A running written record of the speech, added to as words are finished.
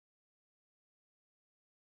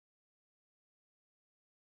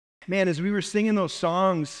Man, as we were singing those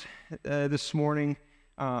songs this morning,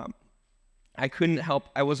 I couldn't help,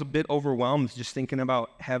 I was a bit overwhelmed just thinking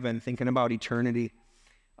about heaven, thinking about eternity,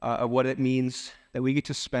 what it means that we get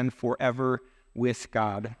to spend forever with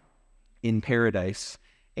God in paradise.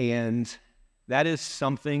 And that is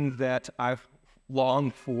something that I've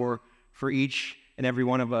longed for each and every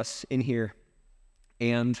one of us in here.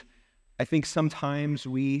 And I think sometimes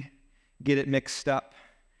we get it mixed up.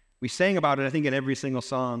 We sang about it, I think, in every single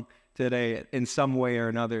song today in some way or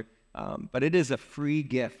another. But it is a free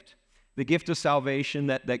gift. The gift of salvation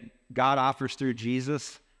that God offers through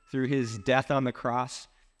Jesus, through his death on the cross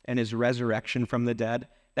and his resurrection from the dead.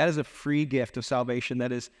 That is a free gift of salvation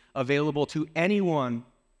that is available to anyone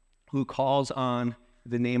who calls on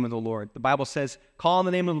the name of the Lord. The Bible says, call on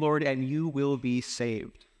the name of the Lord and you will be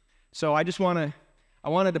saved. So I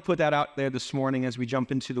wanted to put that out there this morning as we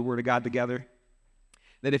jump into the Word of God together,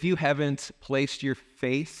 that if you haven't placed your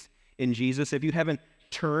faith in Jesus, if you haven't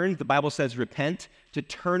turned, the Bible says repent, to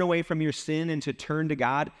turn away from your sin and to turn to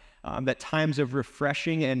God, that times of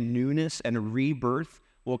refreshing and newness and rebirth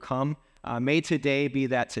will come. May today be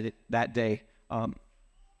that day. So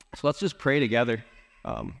let's just pray together,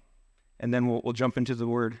 and then we'll jump into the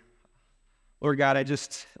Word. Lord God, I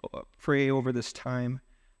just pray over this time.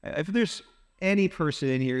 If there's any person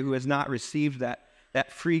in here who has not received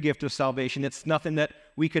that free gift of salvation, it's nothing that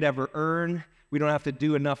we could ever earn. We don't have to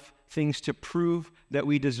do enough things to prove that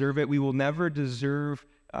we deserve it. We will never deserve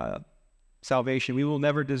salvation. We will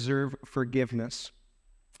never deserve forgiveness.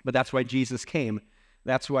 But that's why Jesus came.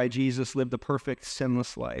 That's why Jesus lived a perfect,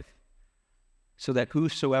 sinless life, so that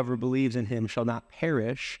whosoever believes in him shall not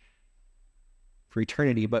perish for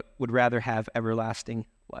eternity, but would rather have everlasting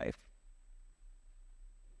life.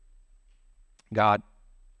 God,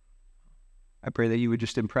 I pray that you would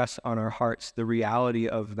just impress on our hearts the reality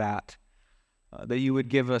of that you would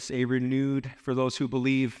give us a renewed, for those who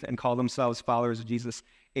believe and call themselves followers of Jesus,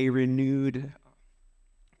 a renewed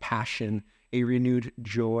passion, a renewed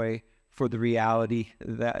joy for the reality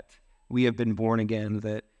that we have been born again,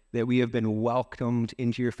 that we have been welcomed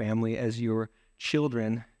into your family as your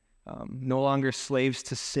children, no longer slaves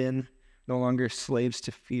to sin, no longer slaves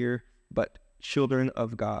to fear, but children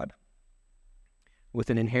of God with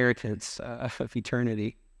an inheritance of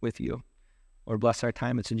eternity with you. Lord, bless our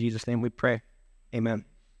time. It's in Jesus' name we pray. Amen.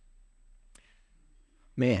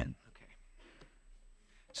 Man. Okay.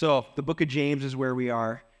 So the book of James is where we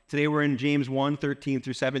are. Today we're in James 1, 13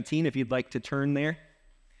 through 17, if you'd like to turn there.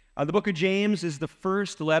 The book of James is the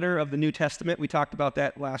first letter of the New Testament. We talked about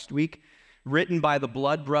that last week. Written by the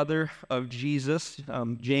blood brother of Jesus.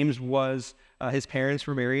 James was, his parents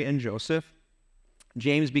were Mary and Joseph.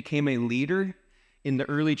 James became a leader in the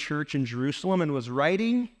early church in Jerusalem and was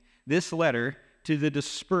writing this letter to the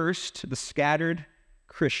dispersed, the scattered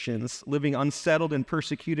Christians living unsettled and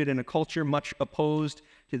persecuted in a culture much opposed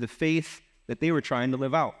to the faith that they were trying to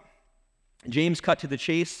live out. James cut to the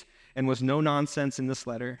chase and was no nonsense in this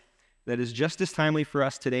letter that is just as timely for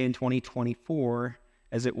us today in 2024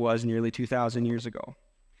 as it was nearly 2,000 years ago.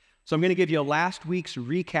 So I'm going to give you last week's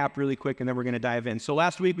recap really quick, and then we're going to dive in. So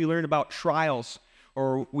last week we learned about trials,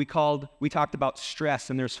 or we talked about stress,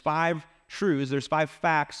 and there's 5 truths, there's 5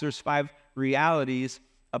 facts, there's 5 realities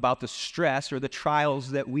about the stress or the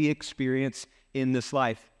trials that we experience in this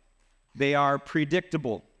life. They are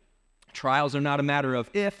predictable. Trials are not a matter of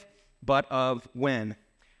if, but of when.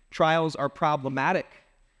 Trials are problematic.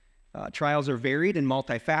 Trials are varied and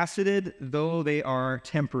multifaceted, though they are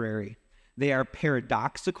temporary. They are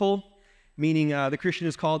paradoxical, meaning the Christian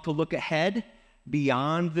is called to look ahead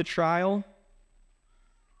beyond the trial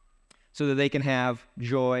so that they can have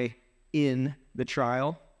joy in the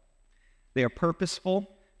trial. They are purposeful.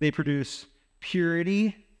 They produce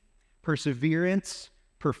purity, perseverance,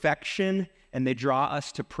 perfection, and they draw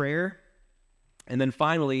us to prayer. And then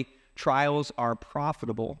finally, trials are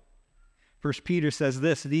profitable. 1 Peter says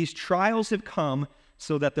this, these trials have come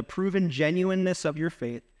so that the proven genuineness of your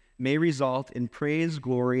faith may result in praise,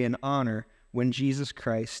 glory, and honor when Jesus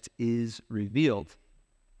Christ is revealed.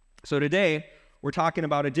 So today, we're talking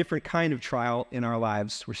about a different kind of trial in our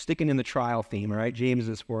lives. We're sticking in the trial theme, all right? James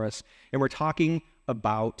is for us. And we're talking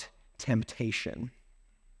about temptation.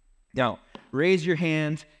 Now, raise your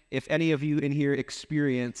hand if any of you in here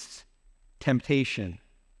experienced temptation.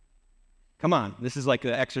 Come on, this is like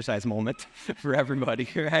an exercise moment for everybody,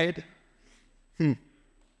 right? All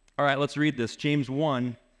right, let's read this. James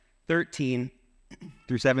 1, 13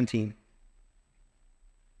 through 17.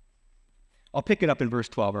 I'll pick it up in verse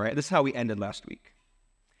 12, all right? This is how we ended last week.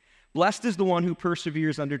 Blessed is the one who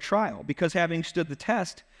perseveres under trial, because having stood the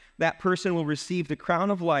test, that person will receive the crown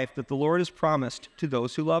of life that the Lord has promised to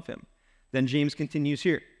those who love him. Then James continues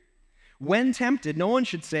here. When tempted, no one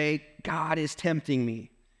should say, God is tempting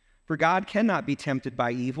me. For God cannot be tempted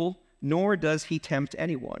by evil, nor does he tempt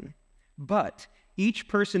anyone. But each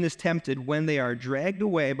person is tempted when they are dragged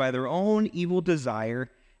away by their own evil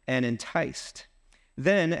desire and enticed.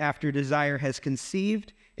 Then, after desire has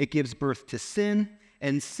conceived, it gives birth to sin,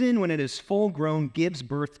 and sin, when it is full grown, gives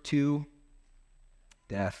birth to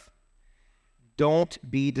death. Don't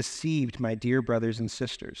be deceived, my dear brothers and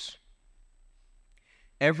sisters.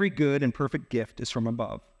 Every good and perfect gift is from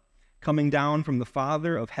above, coming down from the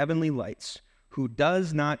Father of heavenly lights, who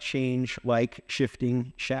does not change like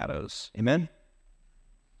shifting shadows. Amen?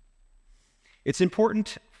 It's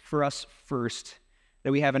important for us first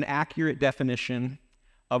that we have an accurate definition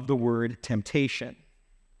of the word temptation.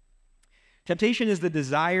 Temptation is the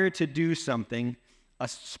desire to do something,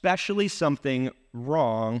 especially something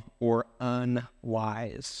wrong or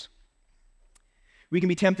unwise. We can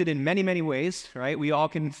be tempted in many, many ways, right? We all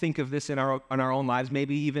can think of this in our own lives,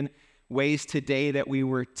 maybe even ways today that we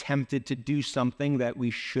were tempted to do something that we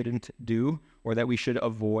shouldn't do or that we should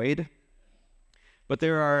avoid. But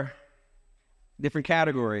there are different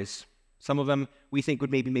categories. Some of them we think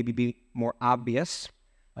would maybe be more obvious,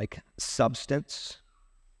 like substance,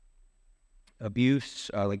 abuse,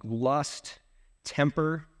 like lust,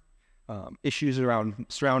 temper, issues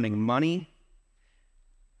surrounding money,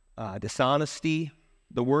 dishonesty,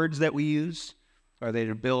 the words that we use, are they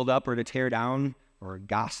to build up or to tear down or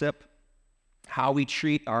gossip, how we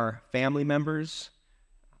treat our family members,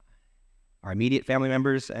 our immediate family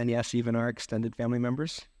members, and yes, even our extended family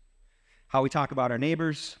members, how we talk about our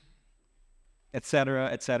neighbors, etc.,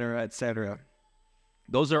 etc., etc.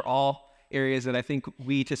 Those are all areas that I think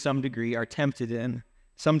we, to some degree, are tempted in,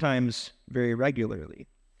 sometimes very regularly.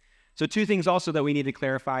 So 2 things also that we need to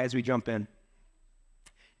clarify as we jump in.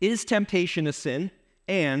 Is temptation a sin?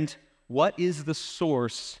 And what is the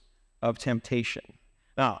source of temptation?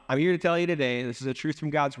 Now, I'm here to tell you today, this is a truth from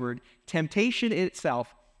God's word, temptation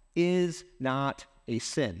itself is not a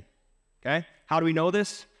sin. Okay? How do we know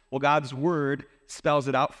this? Well, God's word spells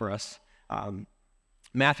it out for us.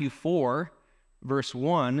 Matthew 4, verse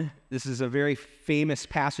 1, this is a very famous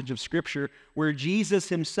passage of Scripture where Jesus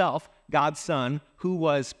himself, God's Son, who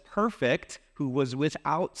was perfect, who was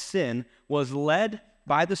without sin, was led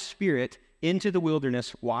by the Spirit into the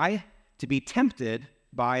wilderness. Why? To be tempted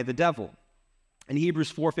by the devil. And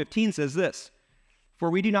Hebrews 4:15 says this, "For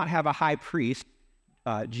we do not have a high priest,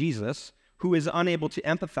 Jesus, who is unable to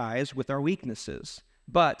empathize with our weaknesses,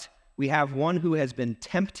 but we have one who has been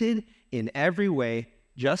tempted in every way,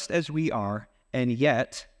 just as we are, and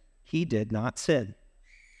yet he did not sin."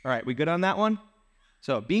 All right, we good on that one?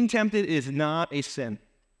 So being tempted is not a sin.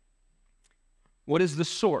 What is the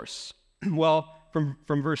source? Well, from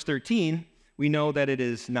verse 13, we know that it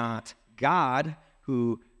is not God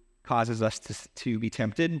who causes us to be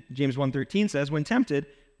tempted. James 1:13 says, when tempted,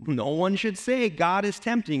 no one should say, God is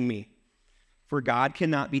tempting me. For God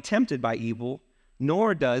cannot be tempted by evil,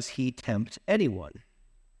 nor does he tempt anyone.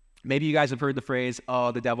 Maybe you guys have heard the phrase,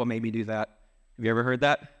 oh, the devil made me do that. Have you ever heard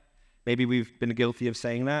that? Maybe we've been guilty of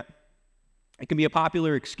saying that. It can be a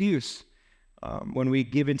popular excuse when we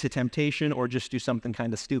give into temptation or just do something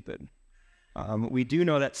kind of stupid. We do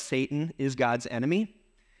know that Satan is God's enemy,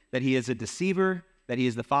 that he is a deceiver, that he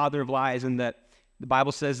is the father of lies, and that the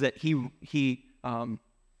Bible says that he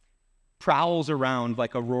prowls around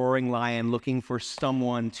like a roaring lion looking for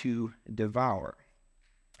someone to devour.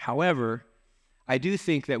 However, I do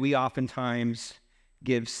think that we oftentimes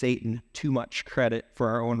give Satan too much credit for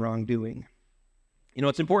our own wrongdoing. You know,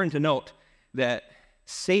 it's important to note that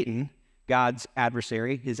Satan, God's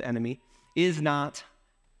adversary, his enemy, is not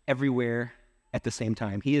everywhere at the same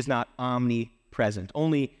time. He is not omnipresent.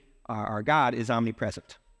 Only our God is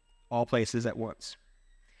omnipresent, all places at once.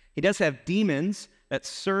 He does have demons that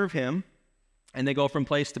serve him, and they go from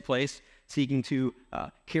place to place seeking to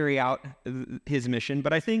carry out his mission.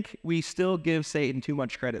 But I think we still give Satan too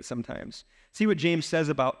much credit sometimes. See what James says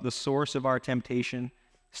about the source of our temptation,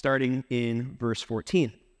 starting in verse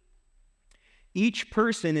 14. Each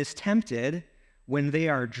person is tempted when they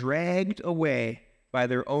are dragged away by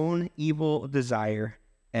their own evil desire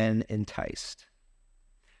and enticed.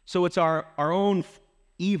 So it's our own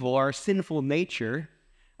evil, our sinful nature,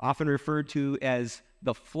 often referred to as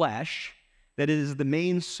the flesh, that is the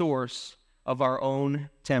main source of our own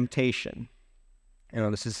temptation. You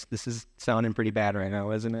know, this is sounding pretty bad right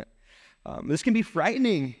now, isn't it? This can be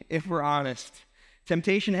frightening if we're honest.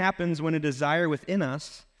 Temptation happens when a desire within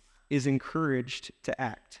us is encouraged to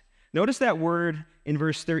act. Notice that word in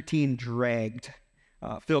verse 13, dragged.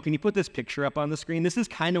 Phil, can you put this picture up on the screen? This is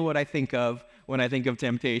kind of what I think of when I think of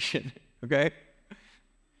temptation, okay?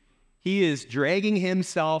 He is dragging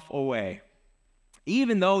himself away,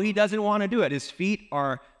 even though he doesn't want to do it. His feet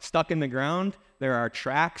are stuck in the ground. There are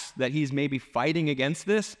tracks that he's maybe fighting against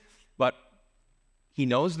this, but he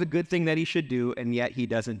knows the good thing that he should do, and yet he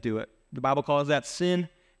doesn't do it. The Bible calls that sin,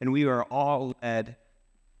 and we are all led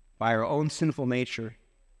by our own sinful nature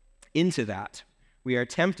into that. We are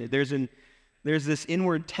tempted. There's this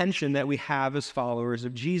inward tension that we have as followers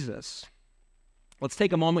of Jesus. Let's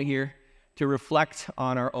take a moment here to reflect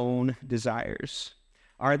on our own desires.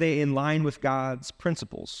 Are they in line with God's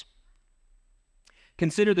principles?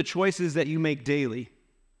 Consider the choices that you make daily,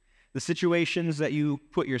 the situations that you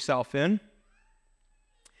put yourself in,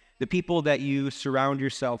 the people that you surround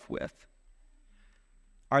yourself with.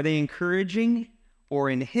 Are they encouraging or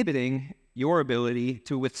inhibiting your ability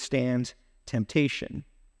to withstand temptation?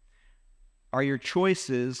 Are your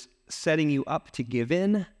choices setting you up to give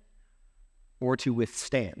in or to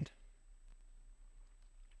withstand?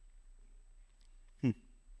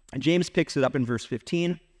 And James picks it up in verse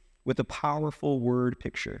 15 with a powerful word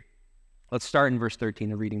picture. Let's start in verse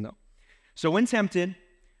 13 of reading, though. So when tempted,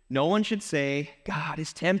 no one should say, God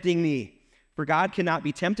is tempting me. For God cannot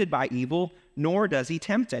be tempted by evil, nor does he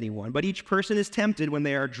tempt anyone. But each person is tempted when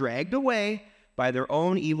they are dragged away by their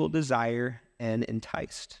own evil desire and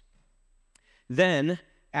enticed. Then,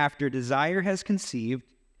 after desire has conceived,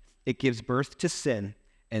 it gives birth to sin.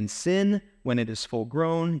 And sin, when it is full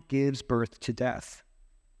grown, gives birth to death.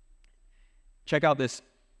 Check out this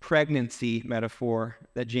pregnancy metaphor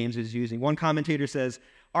that James is using. One commentator says,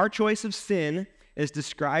 our choice of sin is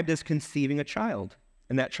described as conceiving a child,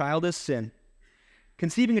 and that child is sin.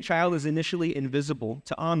 Conceiving a child is initially invisible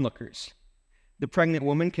to onlookers. The pregnant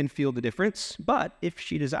woman can feel the difference, but if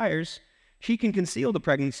she desires, she can conceal the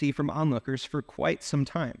pregnancy from onlookers for quite some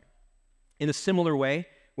time. In a similar way,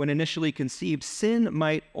 when initially conceived, sin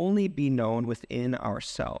might only be known within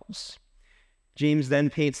ourselves. James then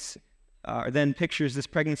pictures this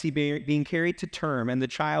pregnancy being carried to term, and the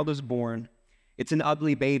child is born. It's an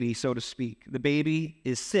ugly baby, so to speak. The baby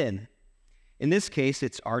is sin. In this case,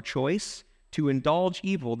 it's our choice to indulge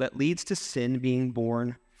evil that leads to sin being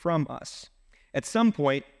born from us. At some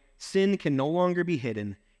point, sin can no longer be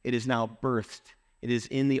hidden. It is now birthed. It is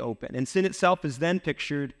in the open. And sin itself is then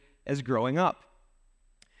pictured as growing up.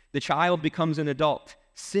 The child becomes an adult.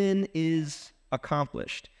 Sin is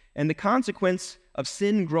accomplished. And the consequence of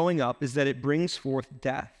sin growing up is that it brings forth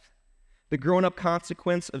death. The grown-up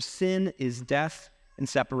consequence of sin is death and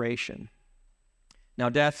separation. Now,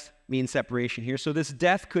 death means separation here. So this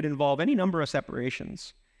death could involve any number of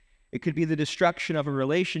separations. It could be the destruction of a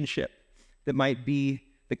relationship that might be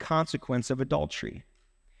the consequence of adultery.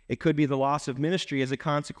 It could be the loss of ministry as a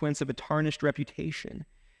consequence of a tarnished reputation.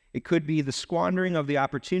 It could be the squandering of the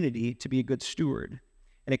opportunity to be a good steward.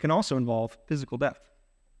 And it can also involve physical death.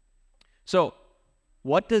 So,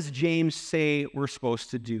 what does James say we're supposed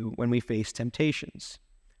to do when we face temptations?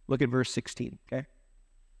 Look at verse 16, okay?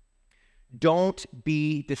 Don't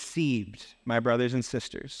be deceived, my brothers and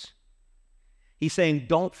sisters. He's saying,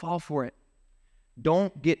 don't fall for it.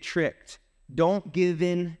 Don't get tricked. Don't give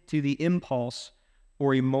in to the impulse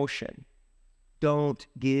or emotion. Don't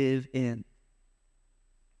give in.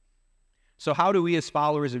 So how do we as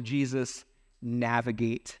followers of Jesus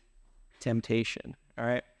navigate temptation? All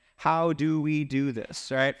right? How do we do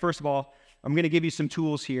this? All right? First of all, I'm going to give you some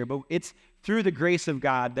tools here, but it's through the grace of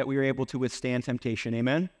God that we are able to withstand temptation.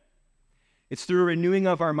 Amen? It's through a renewing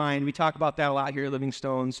of our mind. We talk about that a lot here at Living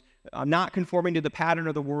Stones. Not conforming to the pattern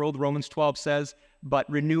of the world, Romans 12 says, but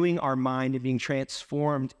renewing our mind and being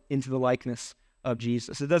transformed into the likeness of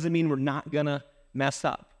Jesus. It doesn't mean we're not going to mess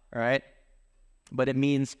up, all right? But it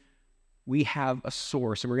means we have a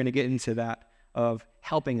source, and we're going to get into that, of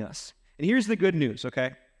helping us. And here's the good news,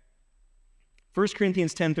 okay? 1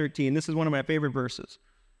 Corinthians 10:13, this is one of my favorite verses.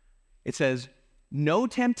 It says, no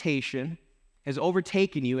temptation has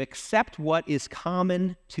overtaken you except what is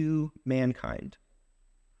common to mankind.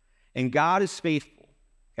 And God is faithful,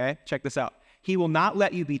 okay? Check this out. He will not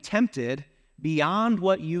let you be tempted beyond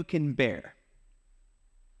what you can bear.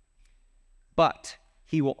 But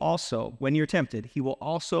he will also, when you're tempted, he will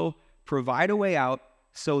also provide a way out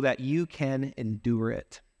so that you can endure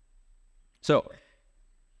it. So,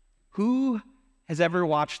 who has ever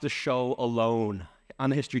watched the show Alone on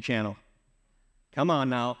the History Channel? Come on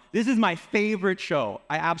now. This is my favorite show.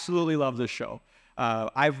 I absolutely love this show.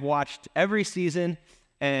 I've watched every season,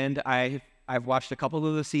 and I've watched a couple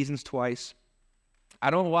of the seasons twice. I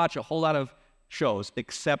don't watch a whole lot of shows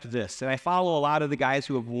except this. And I follow a lot of the guys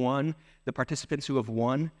who have won, the participants who have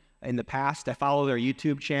won in the past. I follow their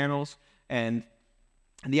YouTube channels. And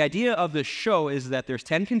the idea of the show is that there's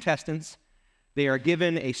 10 contestants. They are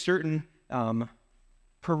given a certain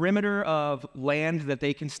perimeter of land that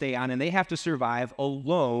they can stay on, and they have to survive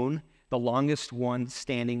alone. The longest one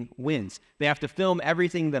standing wins. They have to film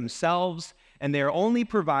everything themselves, and they're only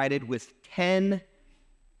provided with 10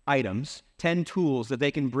 items, 10 tools that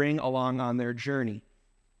they can bring along on their journey.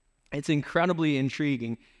 It's incredibly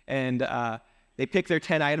intriguing, and they pick their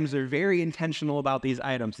 10 items. They're very intentional about these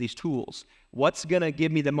items, these tools. What's going to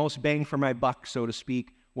give me the most bang for my buck, so to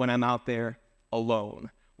speak, when I'm out there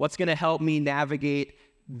alone? What's going to help me navigate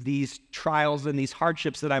these trials and these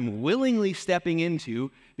hardships that I'm willingly stepping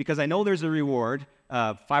into because I know there's a reward,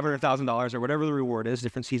 $500,000 or whatever the reward is.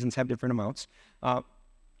 Different seasons have different amounts.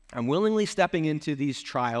 I'm willingly stepping into these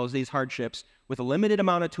trials, these hardships, with a limited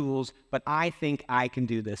amount of tools, but I think I can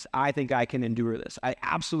do this. I think I can endure this. I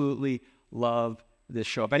absolutely love this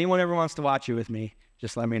show. If anyone ever wants to watch it with me,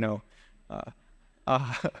 just let me know.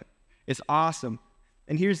 It's awesome.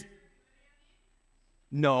 And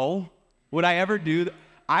no. Would I ever do that?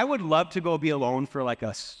 I would love to go be alone for like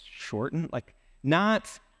a shortened, like not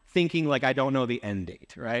thinking like I don't know the end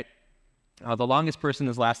date, right? The longest person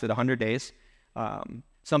has lasted 100 days.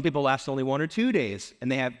 Some people last only 1 or 2 days, and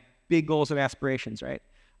they have big goals and aspirations, right?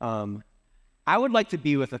 I would like to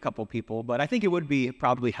be with a couple people, but I think it would be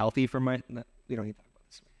probably healthy for my, we don't need to talk about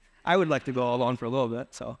this. I would like to go alone for a little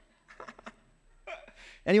bit, so.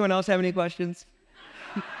 Anyone else have any questions?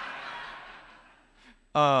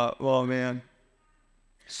 Well, man.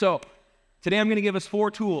 So, today I'm going to give us 4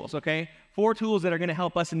 tools, okay? 4 tools that are going to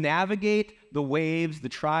help us navigate the waves, the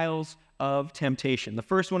trials of temptation. The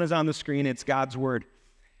first one is on the screen. It's God's Word.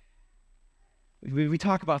 We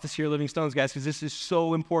talk about this here at Living Stones, guys, because this is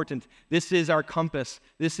so important. This is our compass.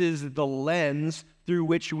 This is the lens through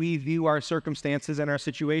which we view our circumstances and our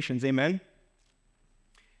situations. Amen?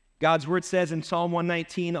 God's Word says in Psalm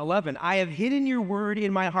 119:11, I have hidden your word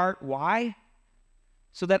in my heart. Why?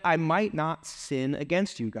 So that I might not sin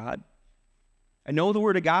against you, God. I know the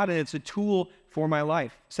Word of God, and it's a tool for my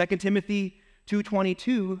life. 2 Timothy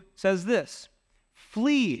 2:22 says this,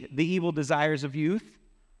 flee the evil desires of youth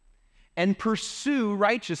and pursue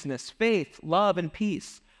righteousness, faith, love, and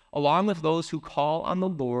peace, along with those who call on the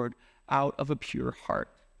Lord out of a pure heart.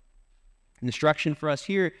 An instruction for us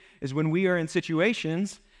here is when we are in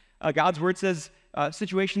situations, God's Word says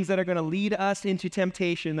situations that are going to lead us into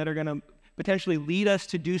temptation, that are going to potentially lead us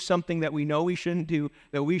to do something that we know we shouldn't do,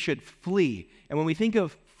 that we should flee. And when we think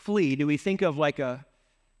of flee, do we think of like a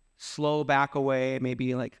slow back away,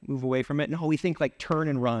 maybe like move away from it? No, we think like turn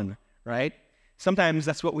and run, right? Sometimes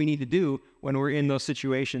that's what we need to do when we're in those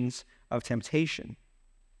situations of temptation.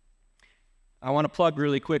 I want to plug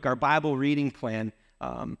really quick our Bible reading plan.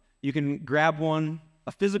 You can grab one,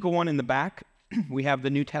 a physical one in the back. We have the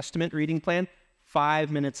New Testament reading plan, 5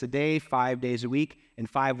 minutes a day, 5 days a week, and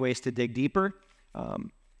 5 ways to dig deeper.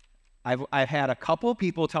 I've had a couple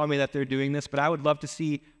people tell me that they're doing this, but I would love to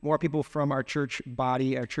see more people from our church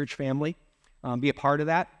body, our church family, be a part of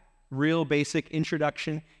that. Real basic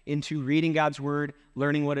introduction into reading God's Word,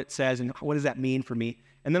 learning what it says, and what does that mean for me.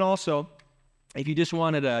 And then also, if you just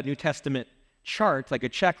wanted a New Testament chart, like a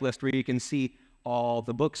checklist where you can see all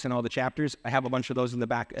the books and all the chapters, I have a bunch of those in the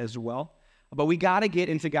back as well. But we got to get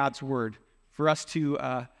into God's Word for us to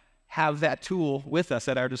have that tool with us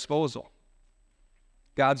at our disposal.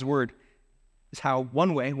 God's Word is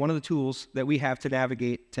one of the tools that we have to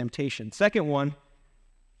navigate temptation. Second one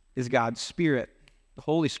is God's Spirit, the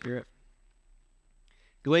Holy Spirit.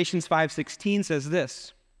 Galatians 5:16 says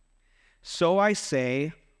this, so I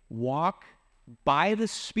say, walk by the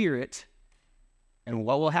Spirit, and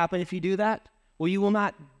what will happen if you do that? Well, you will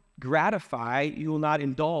not you will not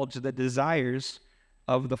indulge the desires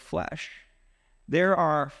of the flesh.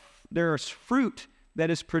 There's fruit that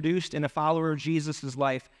is produced in a follower of Jesus'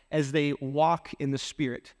 life as they walk in the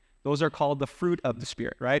Spirit. Those are called the fruit of the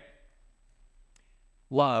Spirit, right?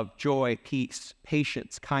 Love, joy, peace,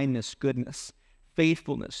 patience, kindness, goodness,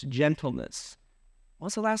 faithfulness, gentleness.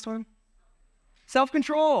 What's the last one?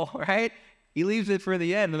 Self-control, right? He leaves it for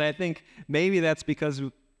the end, and I think maybe that's because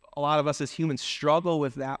a lot of us as humans struggle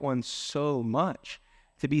with that one so much,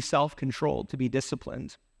 to be self-controlled, to be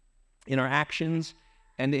disciplined in our actions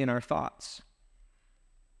and in our thoughts.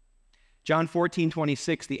 John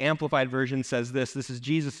 14:26, the Amplified Version says this. This is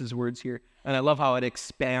Jesus' words here, and I love how it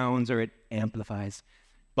expounds or it amplifies.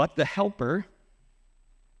 But the Helper,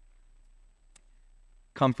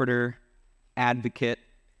 Comforter, Advocate,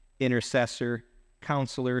 Intercessor,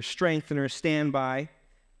 Counselor, Strengthener, Standby.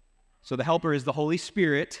 So the Helper is the Holy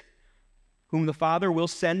Spirit, whom the Father will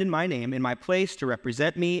send in my name, in my place, to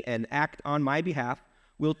represent me and act on my behalf,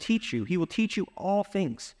 will teach you. He will teach you all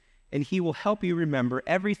things, and he will help you remember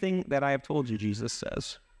everything that I have told you, Jesus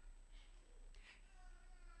says.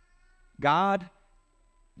 God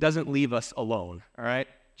doesn't leave us alone, all right?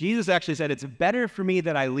 Jesus actually said, it's better for me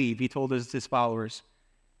that I leave, he told his followers,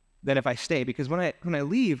 than if I stay, because when I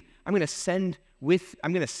leave, I'm going to send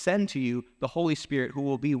to you the Holy Spirit, who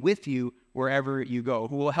will be with you wherever you go,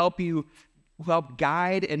 who will help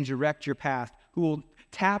guide and direct your path, who will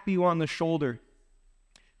tap you on the shoulder,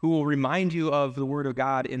 who will remind you of the Word of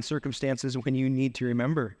God in circumstances when you need to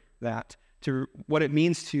remember that, to what it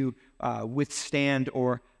means to withstand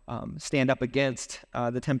or stand up against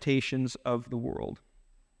the temptations of the world.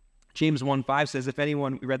 James 1:5 says,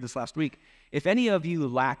 we read this last week, if any of you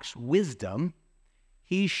lacks wisdom,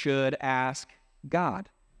 he should ask God,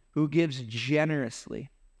 who gives generously,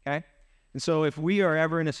 okay? And so if we are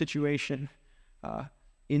ever in a situation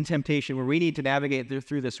in temptation where we need to navigate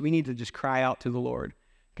through this, we need to just cry out to the Lord,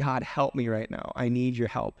 God, help me right now. I need your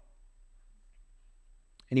help.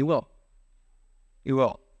 And he will. He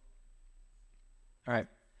will. All right.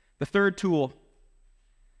 The third tool,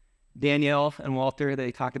 Danielle and Walter,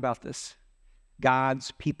 they talked about this,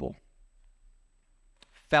 God's people.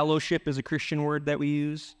 Fellowship is a Christian word that we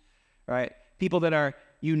use, right? People that are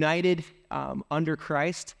united under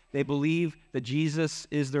Christ. They believe that Jesus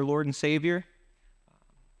is their Lord and Savior,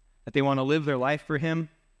 that they want to live their life for him.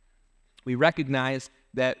 We recognize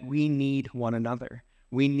that we need one another.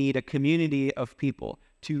 We need a community of people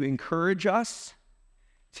to encourage us,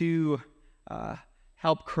 to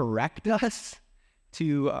help correct us,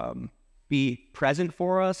 to be present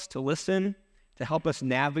for us, to listen, to help us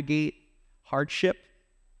navigate hardship.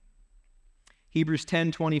 Hebrews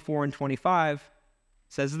 10:24 and 25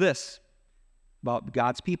 says this about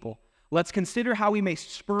God's people. Let's consider how we may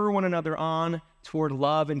spur one another on toward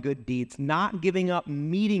love and good deeds, not giving up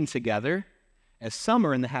meeting together, as some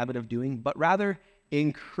are in the habit of doing, but rather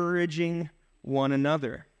encouraging one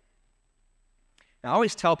another. Now, I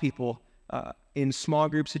always tell people in small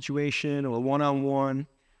group situation or one-on-one,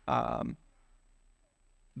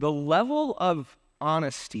 the level of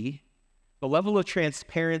honesty, the level of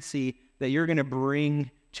transparency that you're going to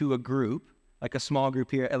bring to a group, like a small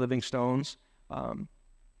group here at Living Stones,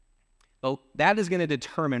 that is going to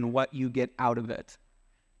determine what you get out of it.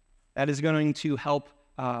 That is going to help,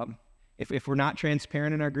 if we're not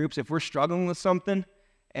transparent in our groups, if we're struggling with something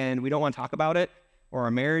and we don't want to talk about it, or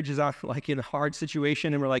our marriage is like in a hard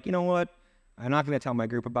situation and we're like, you know what, I'm not going to tell my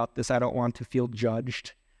group about this. I don't want to feel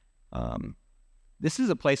judged. This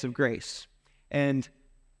is a place of grace. And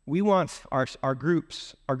we want our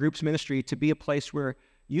group's ministry to be a place where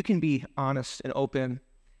you can be honest and open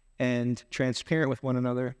and transparent with one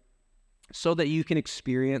another so that you can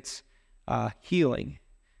experience healing.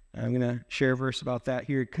 I'm going to share a verse about that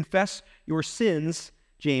here. Confess your sins,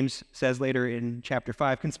 James says later in chapter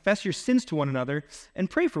 5. Confess your sins to one another and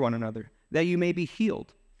pray for one another that you may be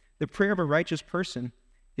healed. The prayer of a righteous person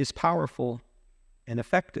is powerful and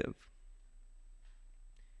effective.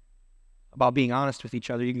 About being honest with each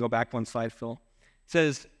other, you can go back one slide, Phil. It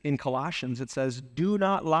says in Colossians, it says, do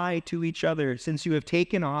not lie to each other, since you have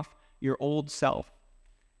taken off your old self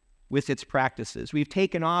with its practices. We've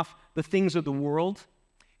taken off the things of the world,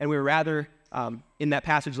 and we're rather, in that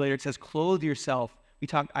passage later, it says, clothe yourself.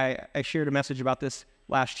 I shared a message about this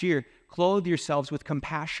last year. Clothe yourselves with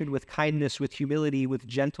compassion, with kindness, with humility, with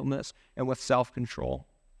gentleness, and with self-control.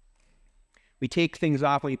 We take things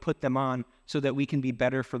off and we put them on so that we can be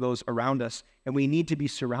better for those around us, and we need to be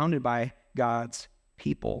surrounded by God's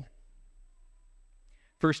people.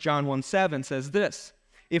 1 John 1:7 says this,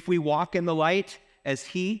 if we walk in the light as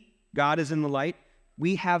God is in the light,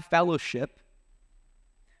 we have fellowship,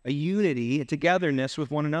 a unity, a togetherness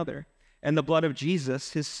with one another, and the blood of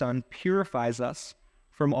Jesus, his Son, purifies us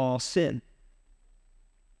from all sin.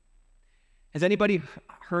 Has anybody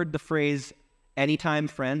heard the phrase, anytime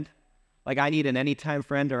friend? Like, I need an anytime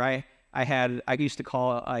friend, or I used to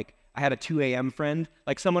call it, like, I had a 2 a.m. friend,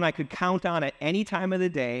 like someone I could count on at any time of the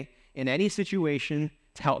day, in any situation,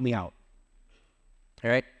 to help me out.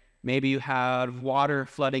 All right? Maybe you have water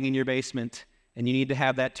flooding in your basement, and you need to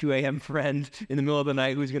have that 2 a.m. friend in the middle of the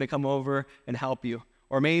night who's going to come over and help you.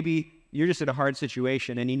 Or maybe you're just in a hard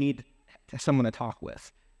situation, and you need someone to talk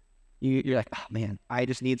with. You're like, oh man, I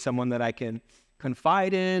just need someone that I can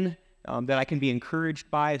confide in, that I can be encouraged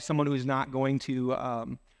by, someone who's not going to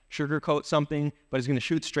sugarcoat something, but is going to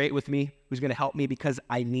shoot straight with me, who's going to help me because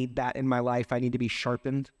I need that in my life. I need to be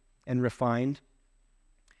sharpened and refined.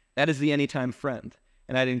 That is the anytime friend.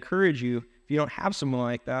 And I'd encourage you, if you don't have someone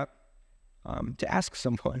like that, to ask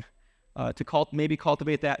someone to maybe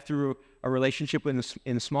cultivate that through a relationship in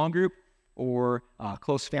a small group or a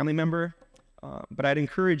close family member. But I'd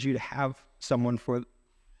encourage you to have someone for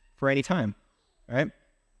any time, right?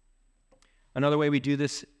 Another way we do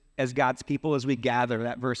this as God's people is we gather,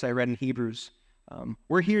 that verse I read in Hebrews.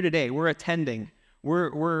 We're here today. We're attending.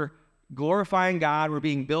 We're glorifying God. We're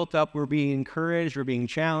being built up. We're being encouraged. We're being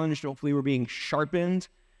challenged. Hopefully we're being sharpened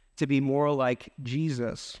to be more like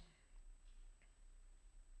Jesus.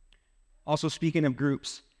 Also, speaking of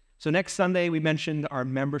groups, so next Sunday we mentioned our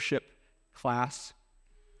membership class.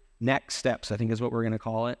 Next Steps, I think is what we're going to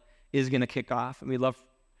call it, is going to kick off. And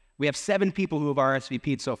we have 7 people who have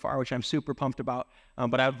RSVP'd so far, which I'm super pumped about.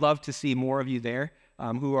 But I would love to see more of you there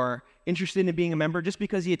who are interested in being a member. Just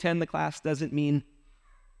because you attend the class doesn't mean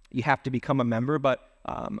you have to become a member, but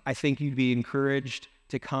I think you'd be encouraged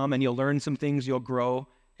to come and you'll learn some things, you'll grow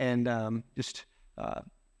and just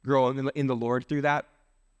grow in the Lord through that.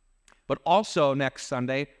 But also next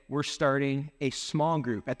Sunday, we're starting a small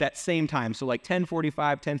group at that same time. So like 10:45,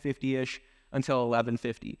 10:50-ish until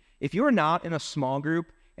 11:50. If you're not in a small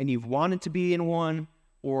group and you've wanted to be in one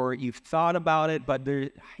or you've thought about it, but there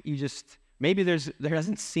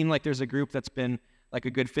doesn't seem like there's a group that's been like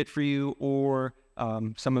a good fit for you, or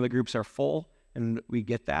some of the groups are full, and we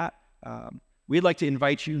get that. We'd like to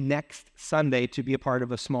invite you next Sunday to be a part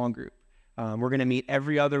of a small group. We're going to meet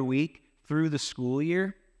every other week through the school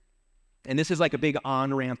year. And this is like a big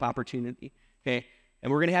on-ramp opportunity, okay?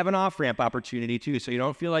 And we're going to have an off-ramp opportunity too, so you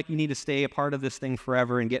don't feel like you need to stay a part of this thing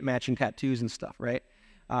forever and get matching tattoos and stuff, right?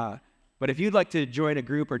 But if you'd like to join a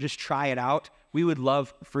group or just try it out, we would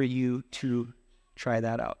love for you to try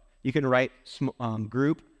that out. You can write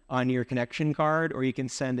group on your connection card, or you can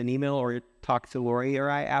send an email or talk to Lori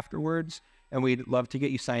or I afterwards, and we'd love to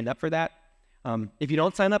get you signed up for that. If you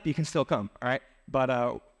don't sign up, you can still come, all right?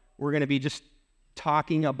 But we're going to be just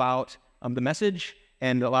talking about the message,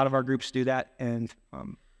 and a lot of our groups do that, and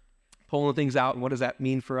pulling things out, and what does that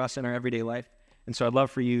mean for us in our everyday life. And so I'd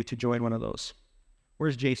love for you to join one of those.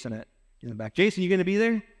 Where's Jason at? In the back. Jason, you going to be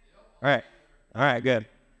there? Yep. All right, good.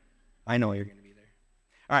 I know you're going to be there.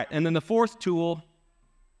 All right, and then the fourth tool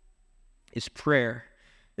is prayer.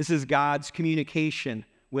 This is God's communication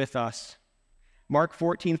with us. Mark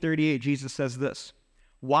 14:38, Jesus says this,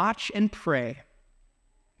 "Watch and pray."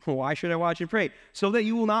 Why should I watch and pray? So that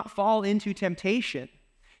you will not fall into temptation.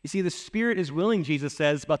 You see, the spirit is willing, Jesus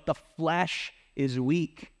says, but the flesh is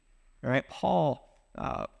weak. All right, Paul,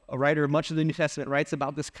 a writer of much of the New Testament, writes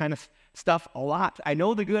about this kind of stuff a lot. I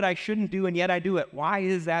know the good I shouldn't do, and yet I do it. Why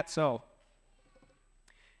is that so?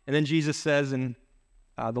 And then Jesus says in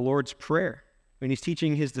the Lord's Prayer, when he's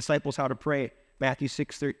teaching his disciples how to pray, Matthew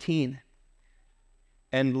 6:13,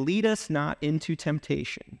 "And lead us not into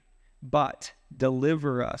temptation, but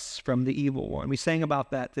deliver us from the evil one." We sang about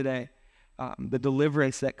that today, the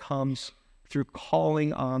deliverance that comes through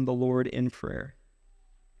calling on the Lord in prayer.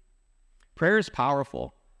 Prayer is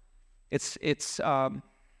powerful. It's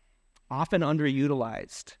often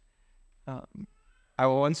underutilized. I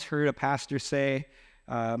once heard a pastor say,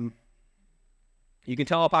 you can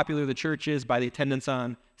tell how popular the church is by the attendance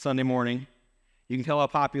on Sunday morning. You can tell how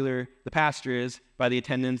popular the pastor is by the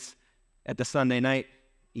attendance at the Sunday night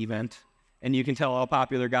event. And you can tell how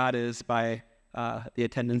popular God is by the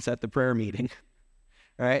attendance at the prayer meeting,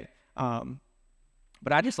 right?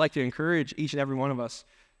 But I just like to encourage each and every one of us,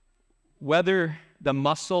 whether the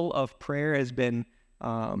muscle of prayer has been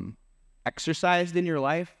exercised in your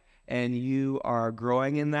life and you are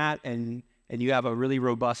growing in that and you have a really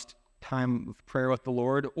robust time of prayer with the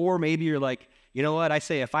Lord, or maybe you're like, you know what, I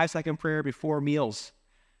say a 5-second prayer before meals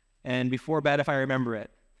and before bed if I remember it.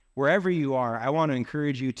 Wherever you are, I want to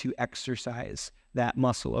encourage you to exercise that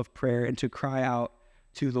muscle of prayer and to cry out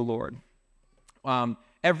to the Lord.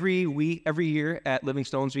 Every year at Living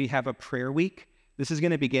Stones, we have a prayer week. This is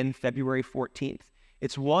going to begin February 14th.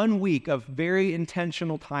 It's 1 week of very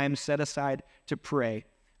intentional time set aside to pray.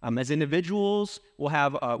 As individuals, we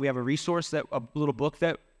have a resource, a little book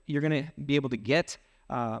that you're going to be able to get.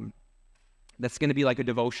 That's going to be like a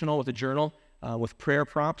devotional with a journal with prayer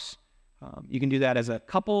prompts. You can do that as a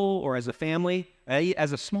couple or as a family,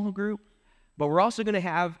 as a small group. But we're also going to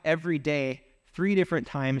have every day 3 different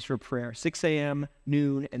times for prayer, 6 a.m.,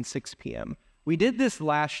 noon, and 6 p.m. We did this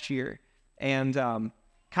last year and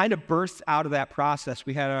kind of burst out of that process.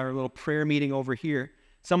 We had our little prayer meeting over here.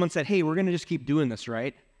 Someone said, hey, we're going to just keep doing this,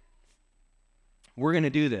 right? We're going to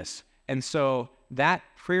do this. And so that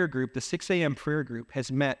prayer group, the 6 a.m. prayer group,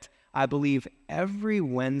 has met, I believe, every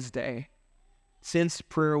Wednesday since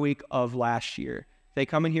prayer week of last year. They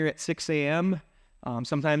come in here at 6 a.m.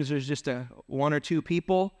 Sometimes there's just 1 or 2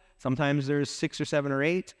 people. Sometimes there's 6 or 7 or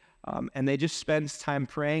 8. and they just spend time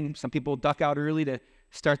praying. Some people duck out early to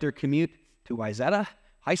start their commute to Wayzata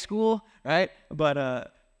High School, right?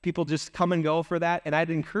 But people just come and go for that, and I'd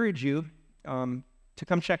encourage you to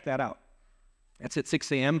come check that out. That's at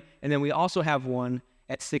 6 a.m., and then we also have one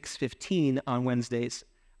at 6:15 on Wednesdays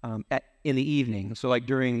in the evening. So like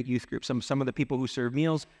during youth group, some of the people who serve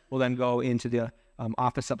meals will then go into the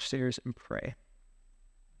office upstairs and pray.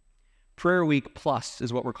 Prayer Week Plus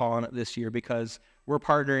is what we're calling it this year because we're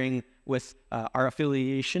partnering with our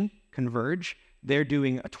affiliation, Converge. They're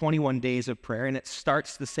doing 21 days of prayer, and it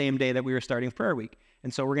starts the same day that we were starting Prayer Week.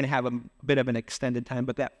 And so we're going to have a bit of an extended time,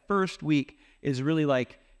 but that first week is really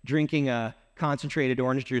like drinking a concentrated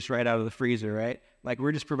orange juice right out of the freezer, right? Like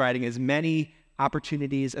we're just providing as many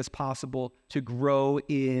opportunities as possible to grow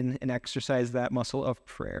in and exercise that muscle of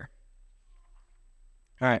prayer.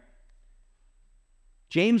 All right.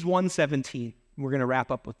 James 1:17. We're going to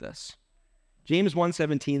wrap up with this. James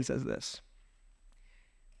 1:17 says this.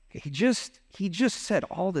 He just said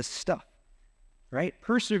all this stuff, right?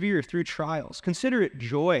 Persevere through trials. Consider it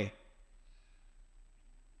joy.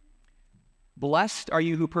 Blessed are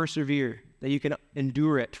you who persevere, that you can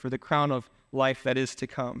endure it for the crown of life that is to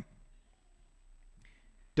come.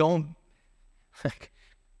 Don't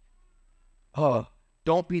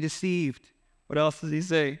be deceived. What else does he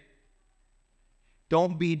say?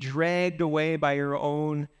 Don't be dragged away by your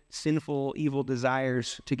own sinful, evil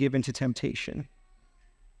desires to give into temptation.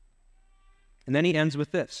 And then he ends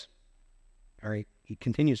with this. All right, he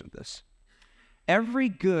continues with this. Every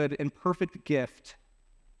good and perfect gift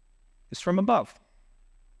is from above,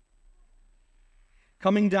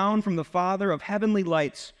 coming down from the Father of heavenly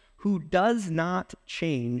lights, who does not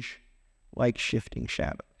change like shifting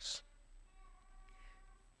shadows.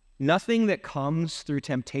 Nothing that comes through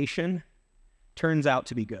temptation turns out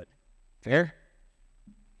to be good. Fair?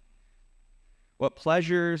 What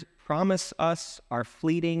pleasures promise us are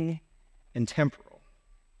fleeting and temporal.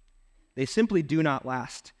 They simply do not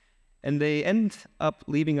last, and they end up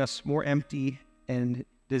leaving us more empty and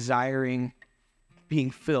desiring being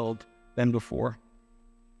filled than before.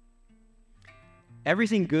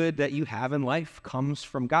 Everything good that you have in life comes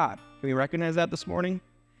from God. Can we recognize that this morning?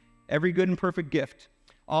 Every good and perfect gift.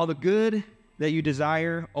 All the good that you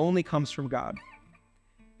desire only comes from God.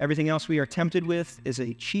 Everything else we are tempted with is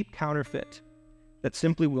a cheap counterfeit that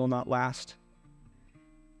simply will not last.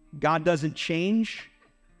 God doesn't change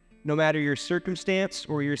no matter your circumstance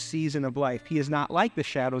or your season of life. He is not like the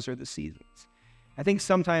shadows or the seasons. I think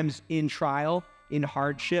sometimes in trial, in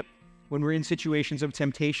hardship, when we're in situations of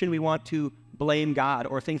temptation, we want to blame God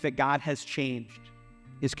or think that God has changed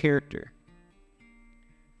his character.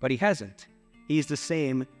 But he hasn't. He's the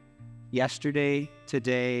same yesterday,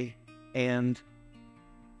 today, and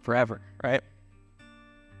forever, right?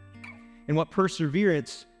 And what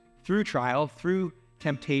perseverance through trial, through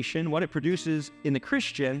temptation, what it produces in the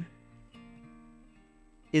Christian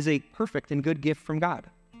is a perfect and good gift from God,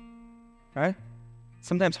 right?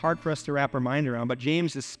 Sometimes hard for us to wrap our mind around, but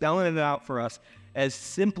James is spelling it out for us as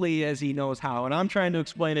simply as he knows how. And I'm trying to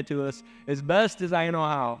explain it to us as best as I know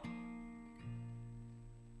how.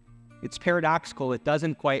 It's paradoxical. It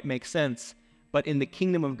doesn't quite make sense. But in the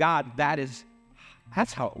kingdom of God, that's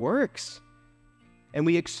how it works. And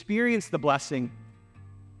we experience the blessing.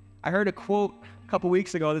 I heard a quote a couple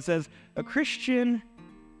weeks ago that says, a Christian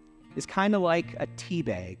is kind of like a tea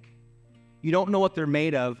bag. You don't know what they're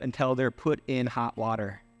made of until they're put in hot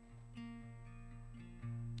water.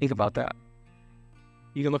 Think about that.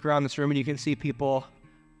 You can look around this room and you can see people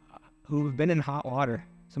who have been in hot water,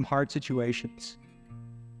 some hard situations,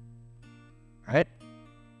 right?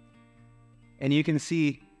 And you can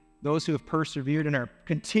see those who have persevered and are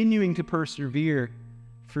continuing to persevere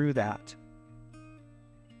through that.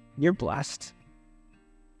 You're blessed.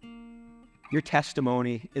 Your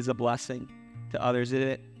testimony is a blessing to others,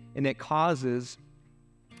 and it causes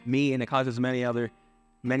me and it causes many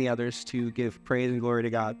others to give praise and glory to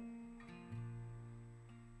God.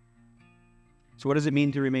 So what does it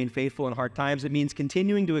mean to remain faithful in hard times? It means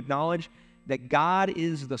continuing to acknowledge that God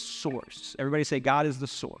is the source. Everybody say, God is the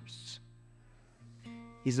source.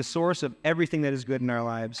 He's the source of everything that is good in our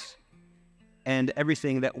lives and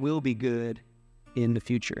everything that will be good in the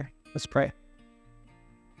future. Let's pray.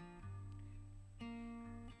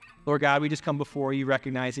 Lord God, we just come before you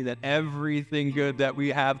recognizing that everything good that we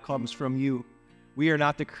have comes from you. We are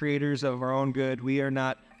not the creators of our own good. We are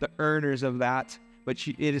not the earners of that, but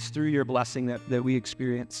it is through your blessing that we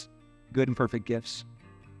experience good and perfect gifts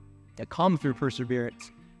that come through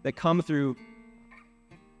perseverance, that come through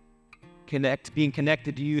being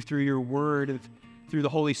connected to you through your word, through the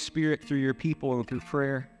Holy Spirit, through your people, and through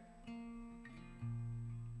prayer.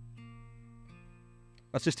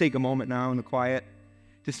 Let's just take a moment now in the quiet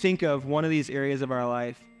to think of one of these areas of our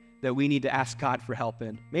life that we need to ask God for help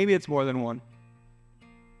in. Maybe it's more than one.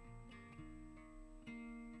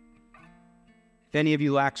 If any of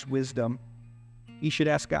you lacks wisdom, you should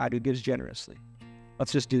ask God, who gives generously.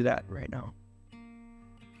 Let's just do that right now.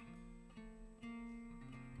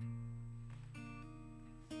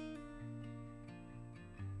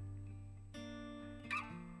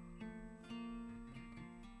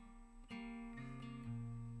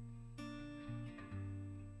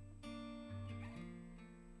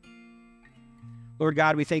 Lord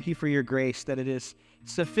God, we thank you for your grace, that it is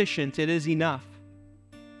sufficient, it is enough.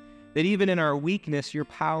 That even in our weakness, your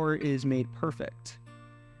power is made perfect.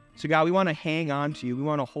 So God, we want to hang on to you. We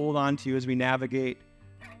want to hold on to you as we navigate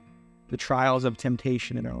the trials of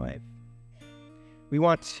temptation in our life. We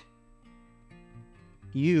want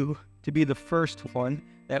you to be the first one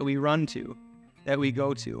that we run to, that we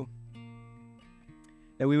go to.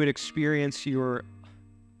 That we would experience your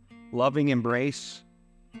loving embrace,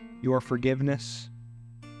 your forgiveness,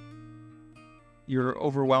 your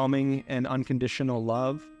overwhelming and unconditional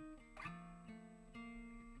love.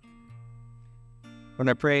 And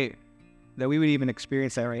I pray that we would even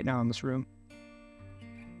experience that right now in this room.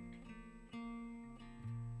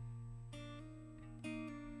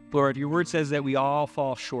 Lord, your word says that we all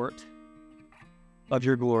fall short of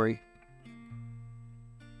your glory.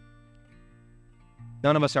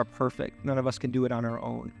 None of us are perfect. None of us can do it on our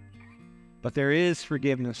own. But there is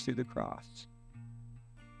forgiveness through the cross.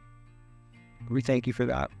 We thank you for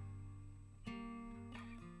that.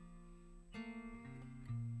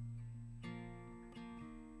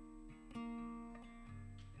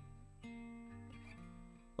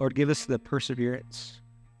 Lord, give us the perseverance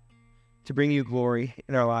to bring you glory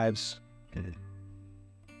in our lives.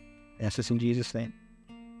 Ask this in Jesus' name.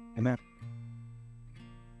 Amen.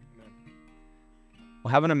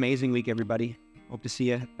 Well, have an amazing week, everybody. Hope to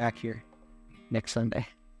see you back here next Sunday.